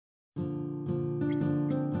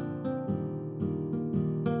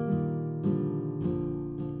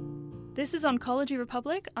This is Oncology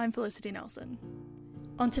Republic. I'm Felicity Nelson.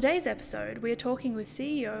 On today's episode, we are talking with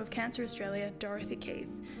CEO of Cancer Australia, Dorothy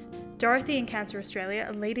Keith. Dorothy and Cancer Australia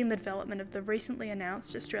are leading the development of the recently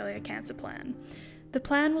announced Australia Cancer Plan. The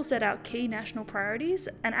plan will set out key national priorities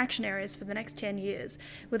and action areas for the next 10 years,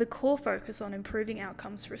 with a core focus on improving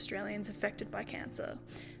outcomes for Australians affected by cancer.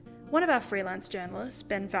 One of our freelance journalists,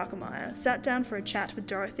 Ben Falkenmeyer, sat down for a chat with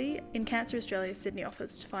Dorothy in Cancer Australia's Sydney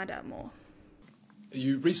office to find out more.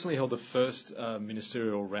 You recently held the first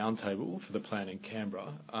ministerial roundtable for the plan in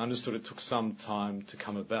Canberra. I understood it took some time to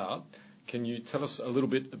come about. Can you tell us a little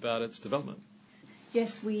bit about its development?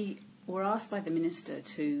 Yes, we were asked by the Minister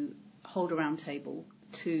to hold a roundtable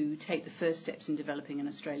to take the first steps in developing an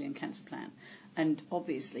Australian cancer plan. And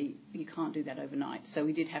obviously, you can't do that overnight. So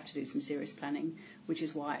we did have to do some serious planning, which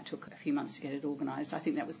is why it took a few months to get it organised. I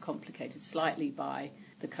think that was complicated slightly by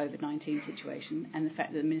the COVID-19 situation and the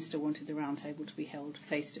fact that the Minister wanted the roundtable to be held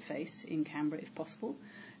face-to-face in Canberra, if possible.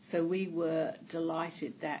 So we were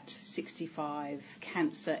delighted that 65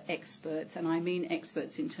 cancer experts, and I mean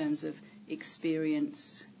experts in terms of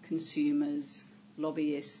experience, consumers,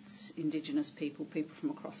 lobbyists, Indigenous people, people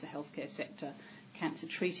from across the healthcare sector, cancer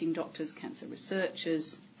treating doctors, cancer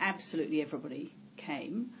researchers, absolutely everybody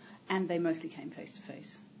came, and they mostly came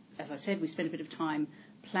face-to-face. As I said, we spent a bit of time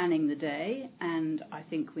planning the day, and I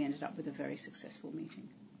think we ended up with a very successful meeting.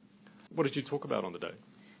 What did you talk about on the day?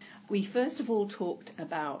 We first of all talked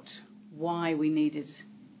about why we needed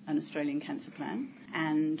an Australian cancer plan,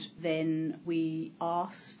 and then we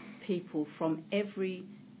asked people from every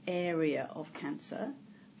area of cancer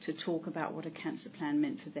to talk about what a cancer plan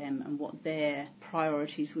meant for them and what their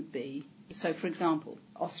priorities would be. So, for example,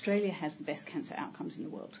 Australia has the best cancer outcomes in the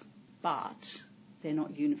world, but they're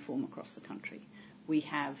not uniform across the country. We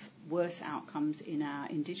have worse outcomes in our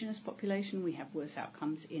Indigenous population, we have worse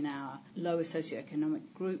outcomes in our lower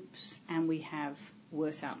socioeconomic groups, and we have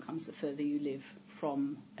worse outcomes the further you live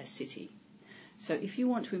from a city. So if you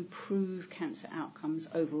want to improve cancer outcomes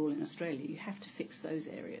overall in Australia, you have to fix those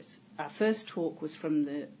areas. Our first talk was from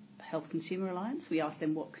the Health Consumer Alliance. We asked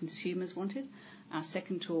them what consumers wanted. Our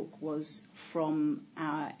second talk was from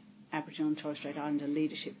our Aboriginal and Torres Strait Islander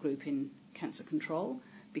leadership group in cancer control,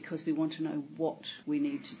 because we want to know what we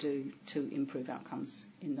need to do to improve outcomes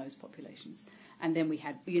in those populations. And then we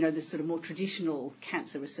had, the sort of more traditional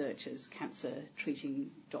cancer researchers, cancer treating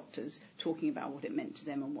doctors, talking about what it meant to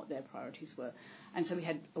them and what their priorities were. And so we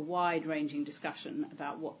had a wide-ranging discussion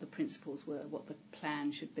about what the principles were, what the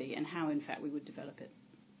plan should be, and how, in fact, we would develop it.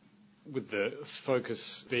 With the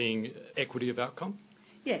focus being equity of outcome?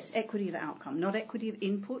 Yes, equity of outcome, not equity of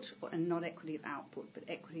input and not equity of output, but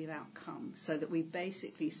equity of outcome, so that we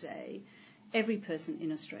basically say every person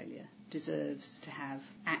in Australia deserves to have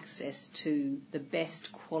access to the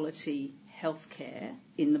best quality healthcare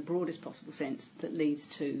in the broadest possible sense that leads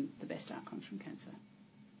to the best outcomes from cancer.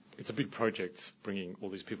 It's a big project, bringing all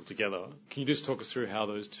these people together. Can you just talk us through how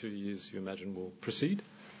those 2 years you imagine will proceed?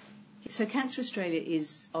 So Cancer Australia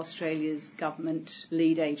is Australia's government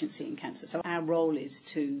lead agency in cancer. So our role is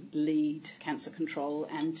to lead cancer control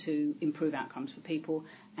and to improve outcomes for people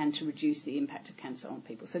and to reduce the impact of cancer on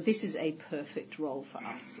people. So this is a perfect role for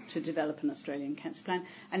us to develop an Australian cancer plan.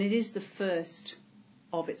 And it is the first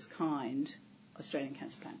of its kind Australian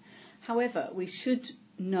cancer plan. However, we should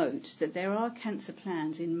note that there are cancer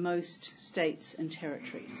plans in most states and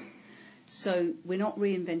territories. So we're not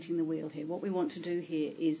reinventing the wheel here. What we want to do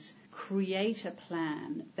here is create a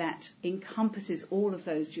plan that encompasses all of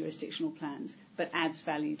those jurisdictional plans but adds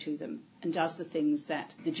value to them and does the things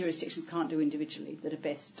that the jurisdictions can't do individually that are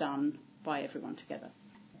best done by everyone together.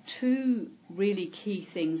 Two really key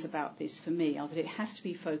things about this for me are that it has to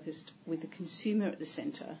be focused with the consumer at the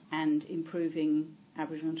centre and improving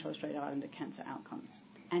Aboriginal and Torres Strait Islander cancer outcomes.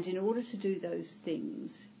 And in order to do those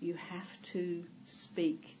things, you have to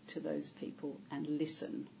speak to those people and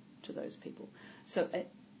listen to those people. So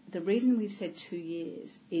the reason we've said 2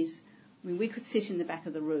 years is, we could sit in the back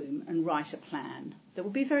of the room and write a plan that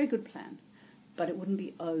would be a very good plan, but it wouldn't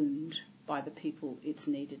be owned by the people it's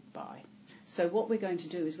needed by. So what we're going to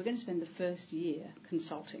do is we're going to spend the first year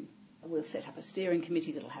consulting. We'll set up a steering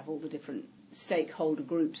committee that will have all the different stakeholder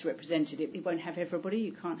groups represented. It won't have everybody.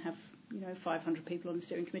 You can't have 500 people on the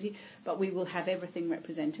steering committee, but we will have everything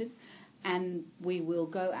represented, and we will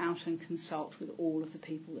go out and consult with all of the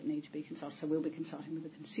people that need to be consulted. So we'll be consulting with the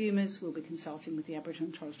consumers, we'll be consulting with the Aboriginal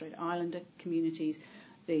and Torres Strait Islander communities,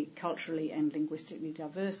 the culturally and linguistically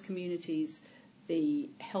diverse communities, the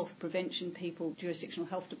health prevention people, jurisdictional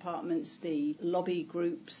health departments, the lobby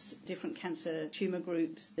groups, different cancer tumour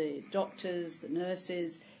groups, the doctors, the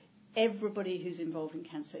nurses, everybody who's involved in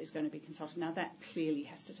cancer is going to be consulted. Now, that clearly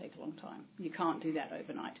has to take a long time. You can't do that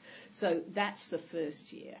overnight. So that's the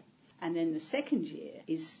first year. And then the second year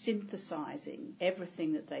is synthesising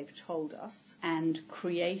everything that they've told us and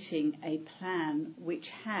creating a plan which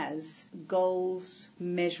has goals,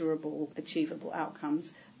 measurable, achievable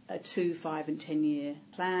outcomes, a 2, 5 and 10 year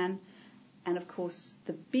plan. And of course,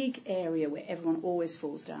 the big area where everyone always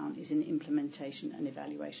falls down is in implementation and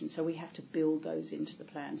evaluation. So we have to build those into the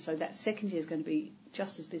plan. So that second year is going to be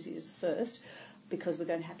just as busy as the first, because we're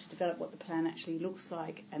going to have to develop what the plan actually looks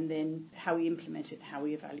like and then how we implement it, how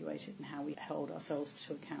we evaluate it, and how we hold ourselves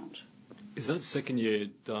to account. Is that second year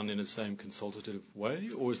done in the same consultative way,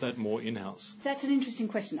 or is that more in-house? That's an interesting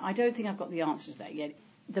question. I don't think I've got the answer to that yet.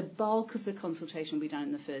 The bulk of the consultation will be done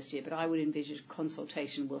in the first year, but I would envisage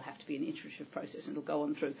consultation will have to be an iterative process and it'll go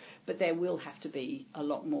on through. But there will have to be a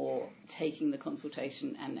lot more taking the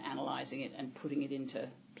consultation and analysing it and putting it into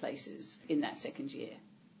places in that second year.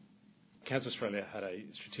 Cancer Australia had a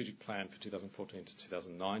strategic plan for 2014 to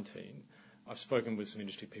 2019. I've spoken with some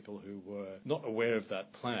industry people who were not aware of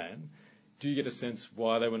that plan. Do you get a sense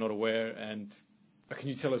why they were not aware, and can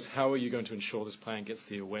you tell us how are you going to ensure this plan gets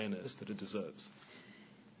the awareness that it deserves?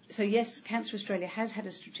 So yes, Cancer Australia has had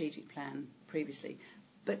a strategic plan previously,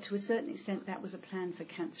 but to a certain extent that was a plan for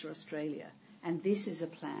Cancer Australia, and this is a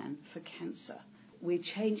plan for cancer. We're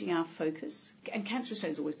changing our focus, and Cancer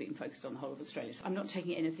Australia has always been focused on the whole of Australia, so I'm not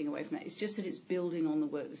taking anything away from that. It's just that it's building on the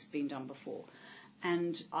work that's been done before.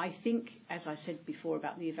 And I think, as I said before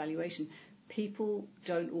about the evaluation, people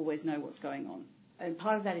don't always know what's going on. And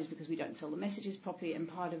part of that is because we don't sell the messages properly, and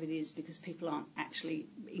part of it is because people aren't actually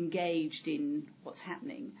engaged in what's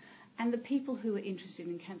happening. And the people who are interested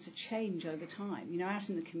in cancer change over time. You know, out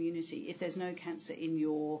in the community, if there's no cancer in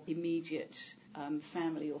your immediate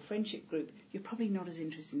family or friendship group, you're probably not as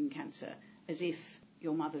interested in cancer as if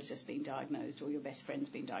your mother's just been diagnosed or your best friend's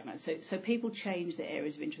been diagnosed. So people change their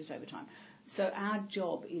areas of interest over time. So our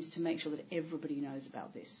job is to make sure that everybody knows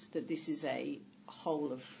about this, that this is a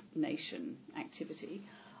whole of nation activity.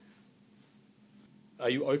 Are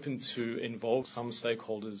you open to involve some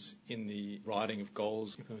stakeholders in the writing of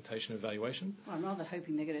goals, implementation, evaluation? Well, I'm rather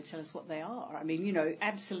hoping they're going to tell us what they are. I mean, you know,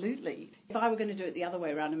 absolutely. If I were going to do it the other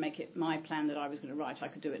way around and make it my plan that I was going to write, I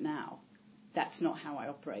could do it now. That's not how I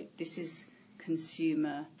operate. This is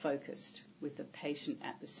consumer focused with the patient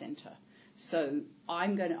at the centre. So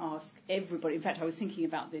I'm going to ask everybody, in fact I was thinking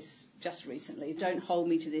about this just recently, don't hold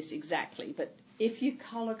me to this exactly, but if you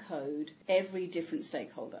colour code every different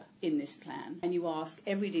stakeholder in this plan and you ask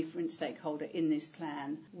every different stakeholder in this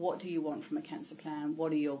plan, what do you want from a cancer plan,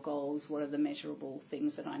 what are your goals, what are the measurable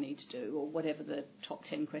things that I need to do, or whatever the top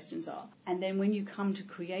 10 questions are. And then when you come to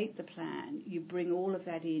create the plan, you bring all of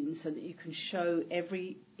that in so that you can show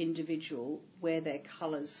every individual where their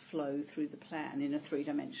colours flow through the plan in a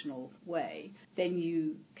three-dimensional way, then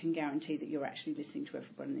you can guarantee that you're actually listening to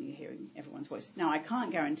everybody and you're hearing everyone's voice. Now, I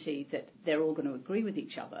can't guarantee that they're all going to agree with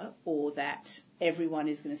each other or that everyone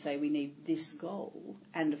is going to say we need this goal.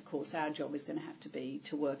 And, of course, our job is going to have to be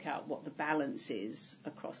to work out what the balance is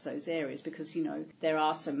across those areas because, you know, there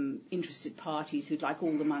are some interested parties who'd like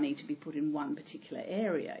all the money to be put in one particular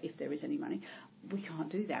area, if there is any money. We can't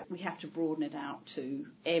do that. We have to broaden it out to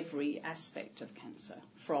every aspect of cancer,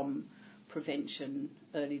 from prevention,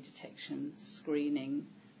 early detection, screening,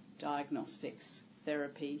 diagnostics,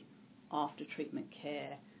 therapy, after-treatment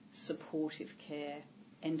care, supportive care,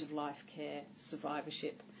 end-of-life care,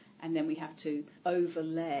 survivorship, and then we have to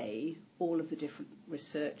overlay all of the different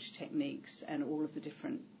research techniques and all of the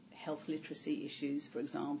different health literacy issues, for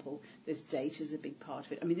example. There's data is a big part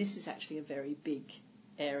of it. I mean, this is actually a very big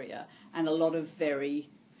area and a lot of very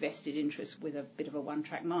vested interests with a bit of a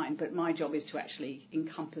one-track mind, but my job is to actually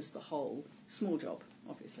encompass the whole. Small job,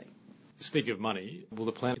 obviously. Speaking of money, will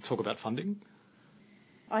the plan talk about funding?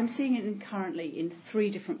 I'm seeing it currently in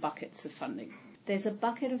 3 different buckets of funding. There's a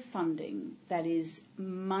bucket of funding that is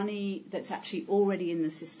money that's actually already in the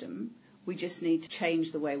system. We just need to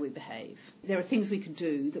change the way we behave. There are things we could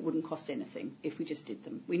do that wouldn't cost anything if we just did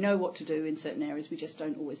them. We know what to do in certain areas, we just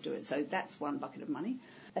don't always do it. So that's one bucket of money.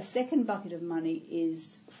 A second bucket of money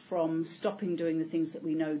is from stopping doing the things that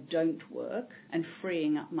we know don't work and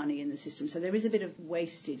freeing up money in the system. So there is a bit of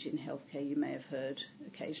wastage in healthcare, you may have heard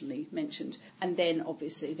occasionally mentioned. And then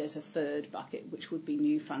obviously there's a third bucket, which would be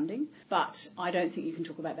new funding. But I don't think you can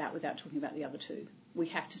talk about that without talking about the other 2. We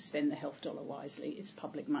have to spend the health dollar wisely. It's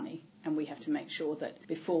public money, and we have to make sure that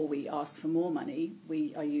before we ask for more money,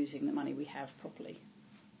 we are using the money we have properly.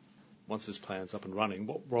 Once this plan's up and running,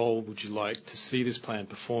 what role would you like to see this plan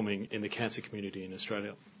performing in the cancer community in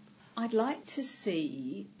Australia? I'd like to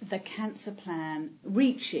see the cancer plan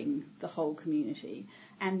reaching the whole community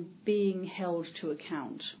and being held to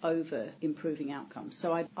account over improving outcomes.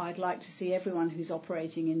 So I'd like to see everyone who's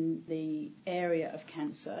operating in the area of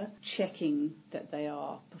cancer checking that they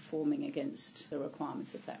are performing against the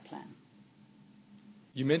requirements of that plan.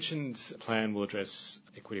 You mentioned the plan will address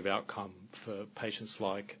equity of outcome for patients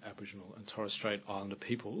like Aboriginal and Torres Strait Islander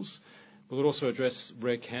peoples. Will it also address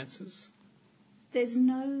rare cancers? There's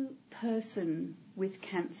no person with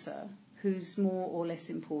cancer who's more or less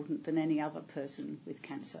important than any other person with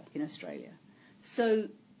cancer in Australia. So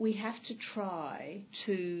we have to try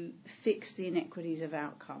to fix the inequities of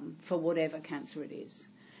outcome for whatever cancer it is.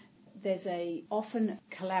 There's often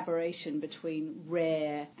collaboration between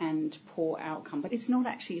rare and poor outcome, but it's not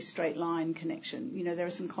actually a straight line connection. You know, there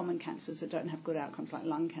are some common cancers that don't have good outcomes, like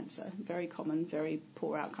lung cancer, very common, very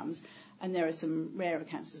poor outcomes, and there are some rarer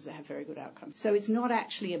cancers that have very good outcomes. So it's not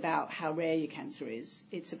actually about how rare your cancer is,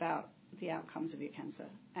 it's about the outcomes of your cancer,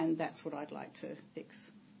 and that's what I'd like to fix.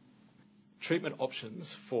 Treatment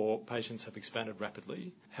options for patients have expanded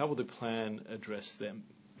rapidly. How will the plan address them?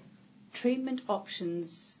 Treatment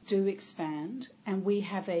options do expand, and we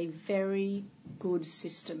have a very good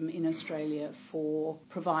system in Australia for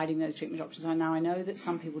providing those treatment options. I know that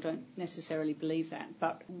some people don't necessarily believe that,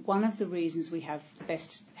 but one of the reasons we have the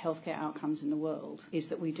best healthcare outcomes in the world is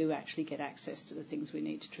that we do actually get access to the things we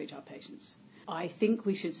need to treat our patients. I think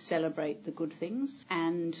we should celebrate the good things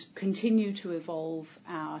and continue to evolve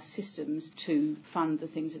our systems to fund the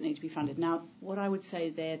things that need to be funded. Now, what I would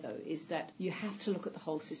say there, though, is that you have to look at the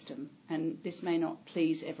whole system, and this may not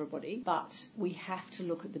please everybody, but we have to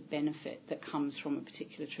look at the benefit that comes from a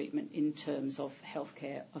particular treatment in terms of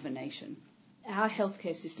healthcare of a nation. Our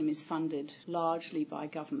healthcare system is funded largely by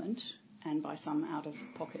government and by some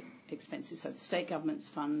out-of-pocket expenses. So the state governments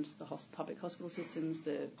fund the public hospital systems,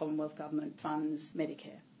 the Commonwealth government funds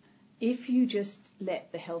Medicare. If you just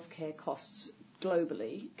let the healthcare costs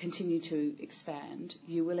globally continue to expand,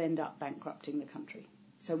 you will end up bankrupting the country.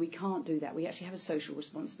 So we can't do that. We actually have a social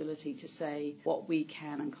responsibility to say what we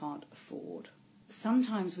can and can't afford.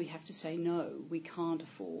 Sometimes we have to say, no, we can't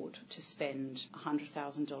afford to spend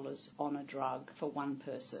 $100,000 on a drug for one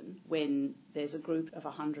person when there's a group of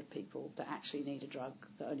 100 people that actually need a drug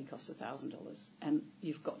that only costs $1,000. And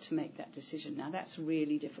you've got to make that decision. Now, that's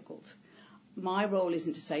really difficult. My role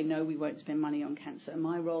isn't to say, no, we won't spend money on cancer.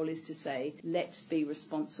 My role is to say, let's be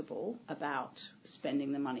responsible about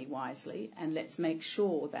spending the money wisely, and let's make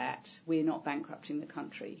sure that we're not bankrupting the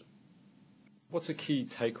country. What's a key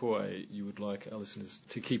takeaway you would like our listeners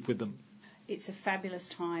to keep with them? It's a fabulous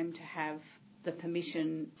time to have the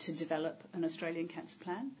permission to develop an Australian cancer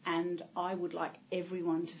plan, and I would like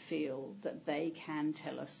everyone to feel that they can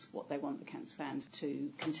tell us what they want the cancer plan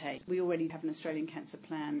to contain. We already have an Australian cancer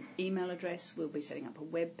plan email address. We'll be setting up a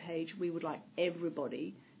web page. We would like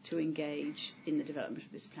everybody to engage in the development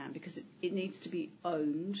of this plan, because it needs to be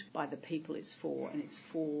owned by the people it's for, and it's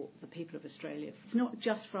for the people of Australia. It's not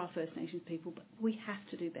just for our First Nations people, but we have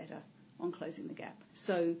to do better on closing the gap.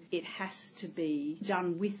 So it has to be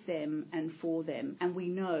done with them and for them, and we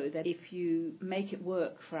know that if you make it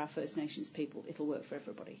work for our First Nations people, it'll work for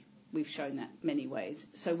everybody. We've shown that many ways.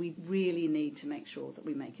 So we really need to make sure that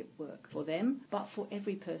we make it work for them, but for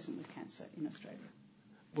every person with cancer in Australia.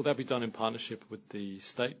 Will that be done in partnership with the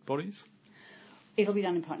state bodies? It'll be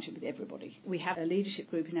done in partnership with everybody. We have a leadership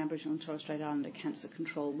group in Aboriginal and Torres Strait Islander cancer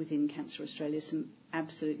control within Cancer Australia, some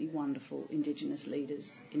absolutely wonderful Indigenous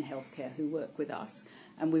leaders in healthcare who work with us,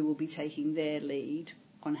 and we will be taking their lead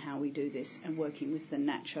on how we do this and working with the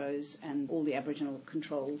NACCHOs and all the Aboriginal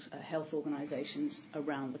controlled health organisations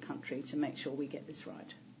around the country to make sure we get this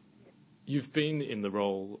right. You've been in the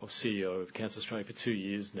role of CEO of Cancer Australia for 2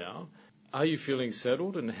 years now. Are you feeling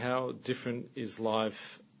settled, and how different is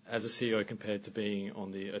life as a CEO compared to being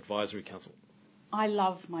on the advisory council? I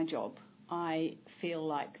love my job. I feel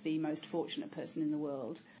like the most fortunate person in the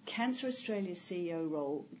world. Cancer Australia's CEO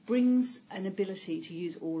role brings an ability to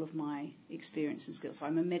use all of my experience and skills. So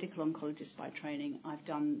I'm a medical oncologist by training. I've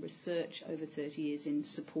done research over 30 years in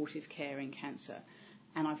supportive care in cancer,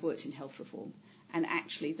 and I've worked in health reform. And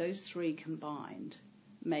actually, those three combined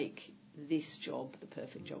make this job the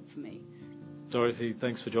perfect job for me. Dorothy,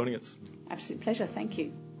 thanks for joining us. Absolute pleasure. Thank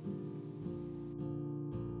you.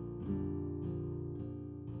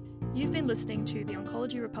 You've been listening to the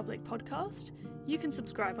Oncology Republic podcast. You can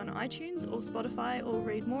subscribe on iTunes or Spotify, or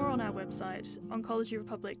read more on our website,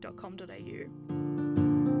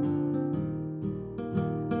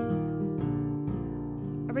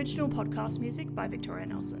 oncologyrepublic.com.au. Original podcast music by Victoria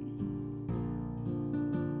Nelson.